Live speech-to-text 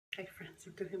Hi friends,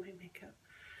 I'm doing my makeup.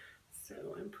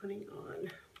 So I'm putting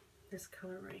on this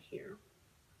color right here.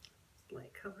 It's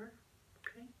light color,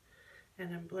 okay?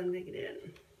 And I'm blending it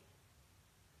in.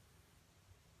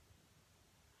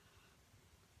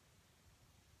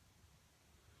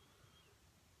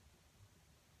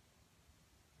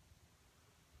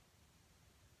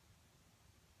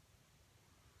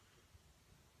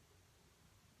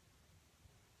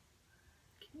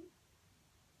 Okay.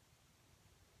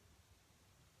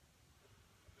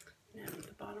 Now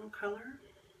the bottom color.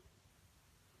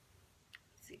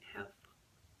 See, I have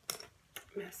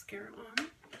mascara on.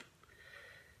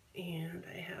 And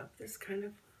I have this kind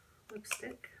of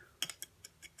lipstick.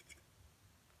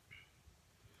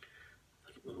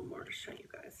 Put a little more to show you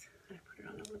guys. I put it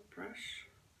on a lip brush.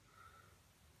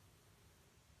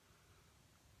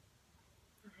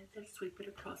 I just sweep it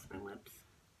across my lips.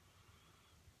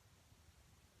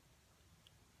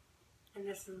 And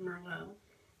this is Merlot.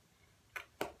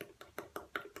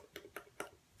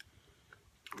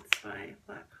 It's by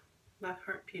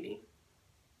Blackheart Beauty.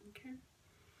 Okay.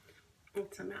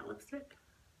 It's a matte lipstick.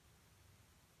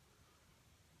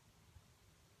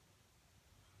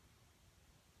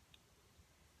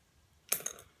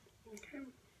 Okay.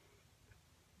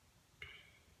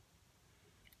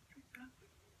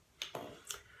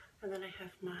 And then I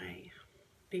have my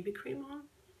BB cream on.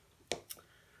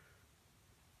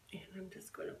 And I'm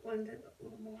just going to blend it a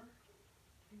little more.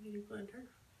 Beauty blender.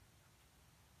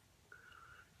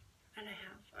 And I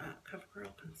have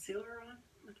CoverGirl concealer on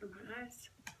under my eyes.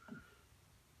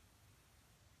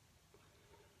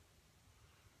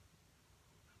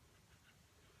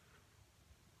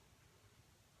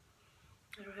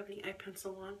 I don't have any eye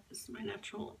pencil on. This is my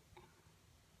natural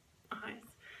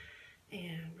eyes.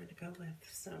 And we're going to go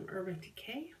with some Urban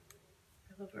Decay.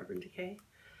 I love Urban Decay.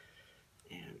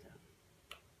 And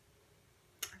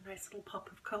a nice little pop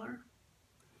of color.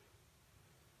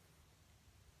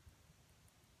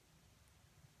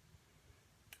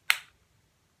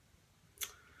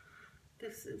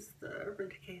 This is the Urban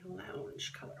Decay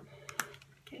Lounge color.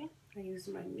 Okay, I use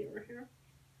my mirror here.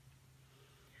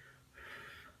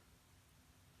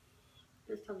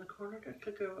 Just on the corner, just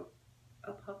to go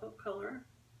a pop of color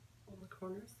on the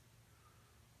corners.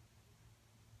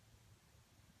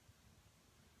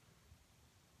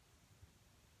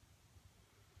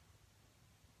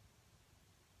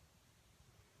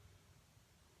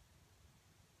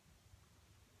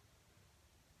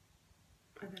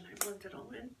 And then I blend it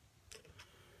all in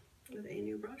with a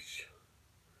new brush.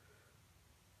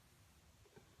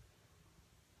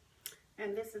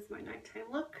 And this is my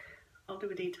nighttime look. I'll do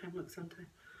a daytime look sometime.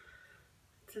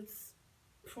 It's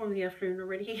 4 in the afternoon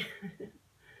already.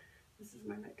 This is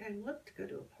my nighttime look to go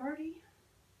to a party.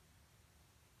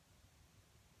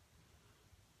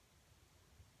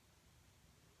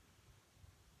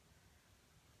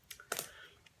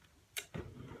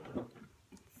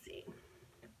 Let's see.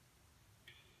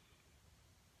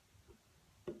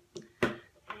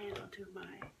 And I'll do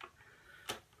my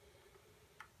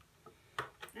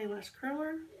eyelash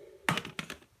curler.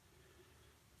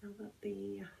 I'll let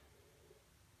the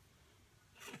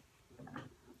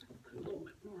put a little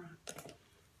bit more on.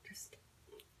 Just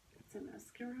it's a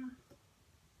mascara.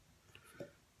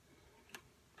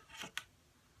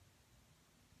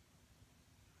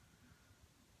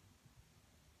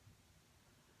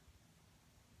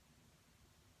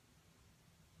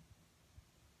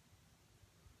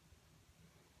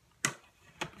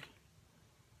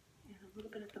 And a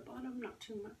little bit at the bottom, not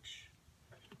too much.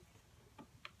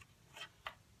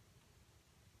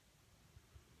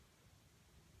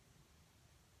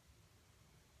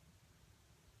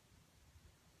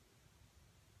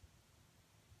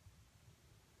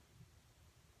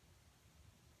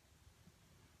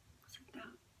 Like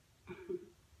that.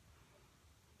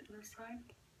 The other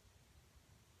side.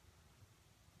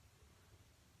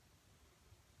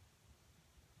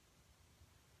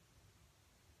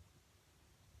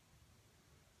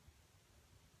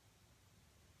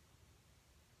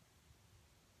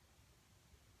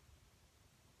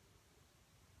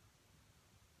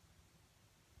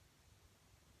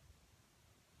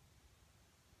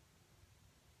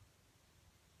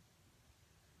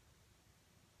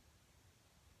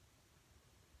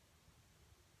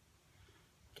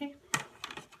 Okay.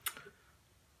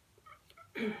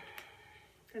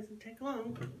 Doesn't take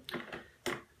long.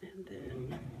 And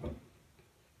then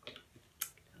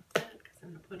that because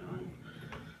I'm gonna put on.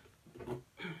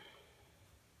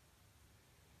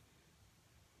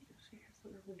 She has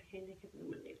some Urban Decay Naked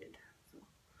Illuminated, so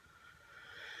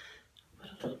put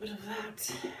a little bit of that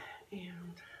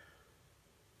and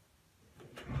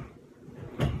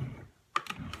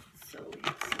so we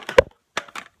have some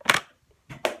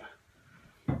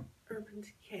Urban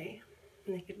Decay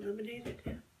Naked Illuminated.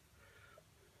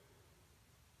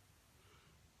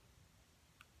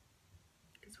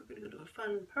 Guess we're gonna go to a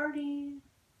fun party.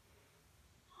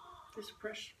 This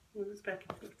brush moves back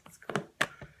and forth. It's cool.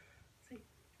 See,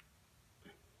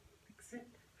 fix it.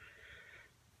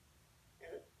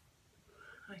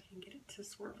 I can get it to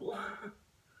swivel.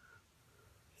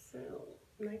 So,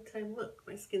 nighttime look.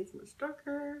 My skin's much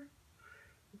darker.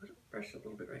 Put a brush a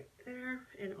little bit right there,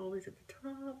 and always at the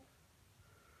top.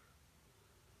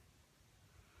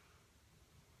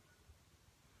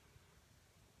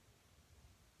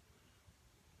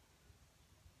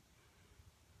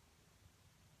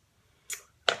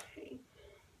 Okay.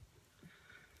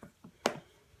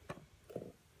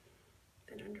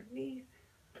 Then underneath,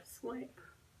 swipe.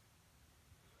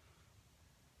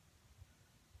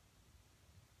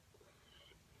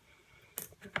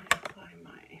 I'm going to apply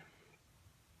my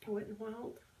Wet n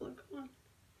Wild look on.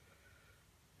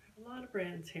 I have a lot of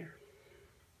brands here.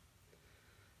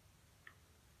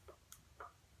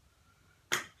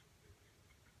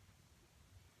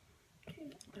 Okay,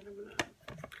 then I'm going to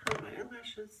curl my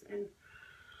eyelashes and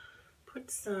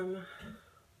put some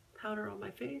powder on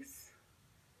my face.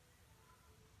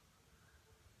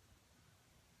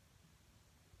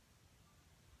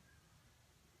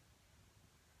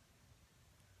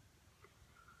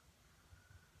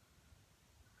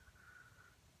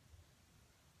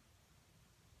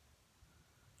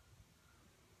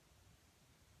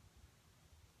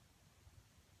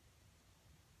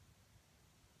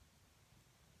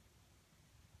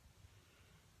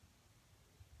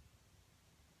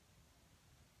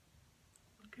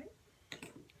 Okay.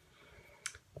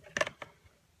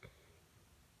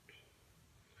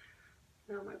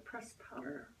 Now my pressed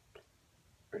powder,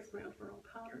 it's my overall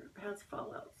powder. It has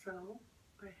fallout, so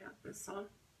I have this on.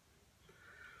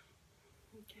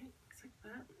 Okay, looks like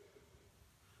that.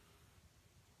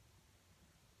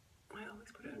 I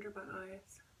always put it under my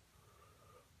eyes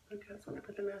because when I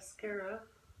put the mascara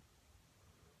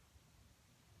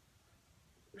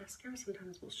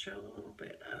sometimes will show a little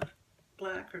bit of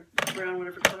black or brown,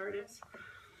 whatever color it is.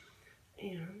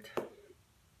 And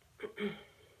I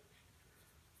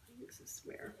use this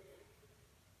mirror.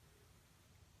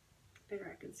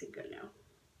 There, I can see good now.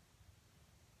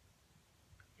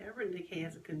 Yeah, Urban Decay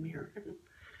has a good mirror.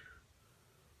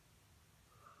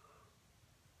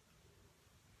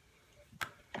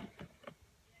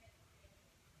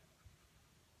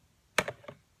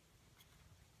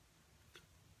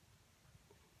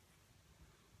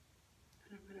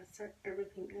 Set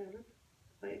everything in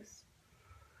place,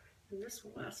 and this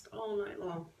will last all night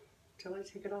long until I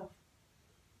take it off.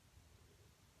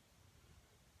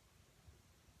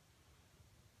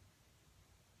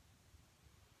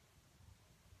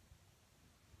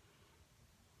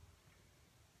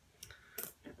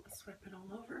 And I'll swipe it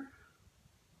all over.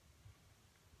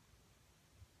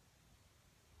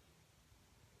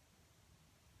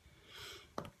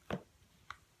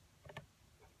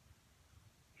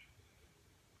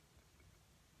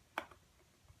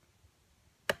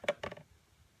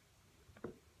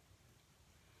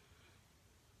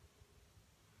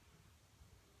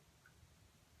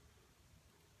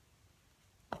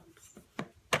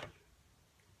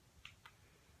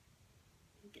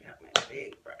 Get my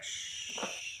big brush.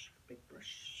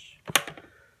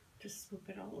 Just swoop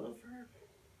it all over.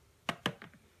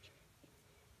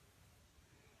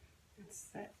 And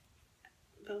set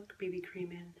Milk BB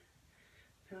Cream in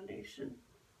foundation.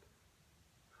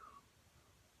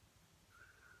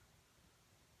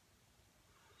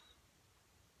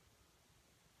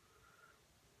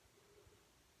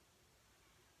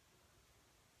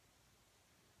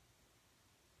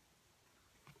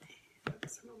 Put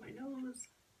some on my nose.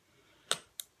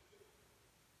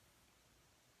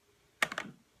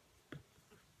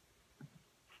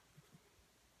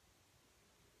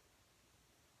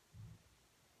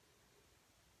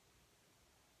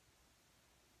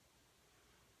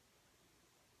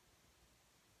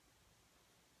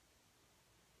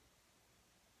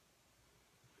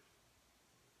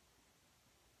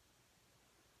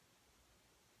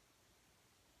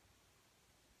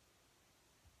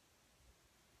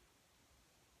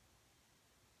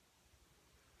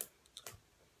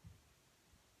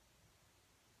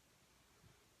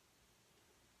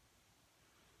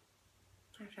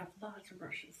 I have lots of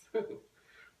brushes.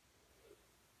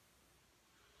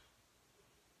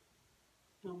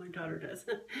 Well, my daughter does.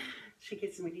 She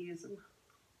gets me to use them.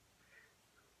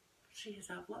 She has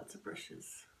lots of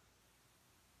brushes.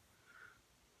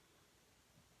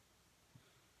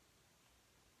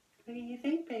 What do you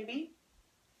think, baby?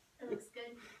 It looks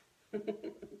good.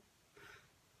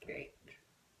 Great.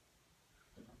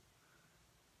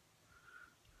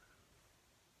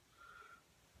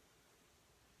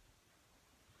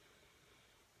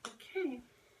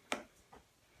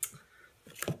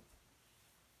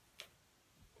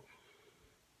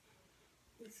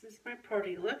 This is my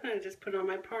party look. I just put on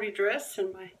my party dress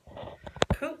and my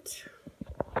coat.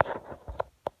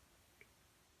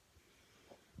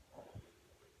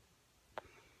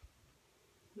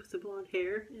 With the blonde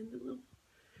hair and the little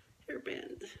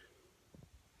hairband.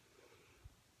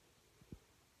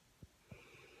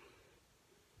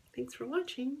 Thanks for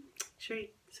watching. Make sure you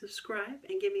subscribe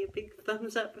and give me a big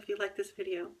thumbs up if you like this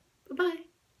video. Bye-bye.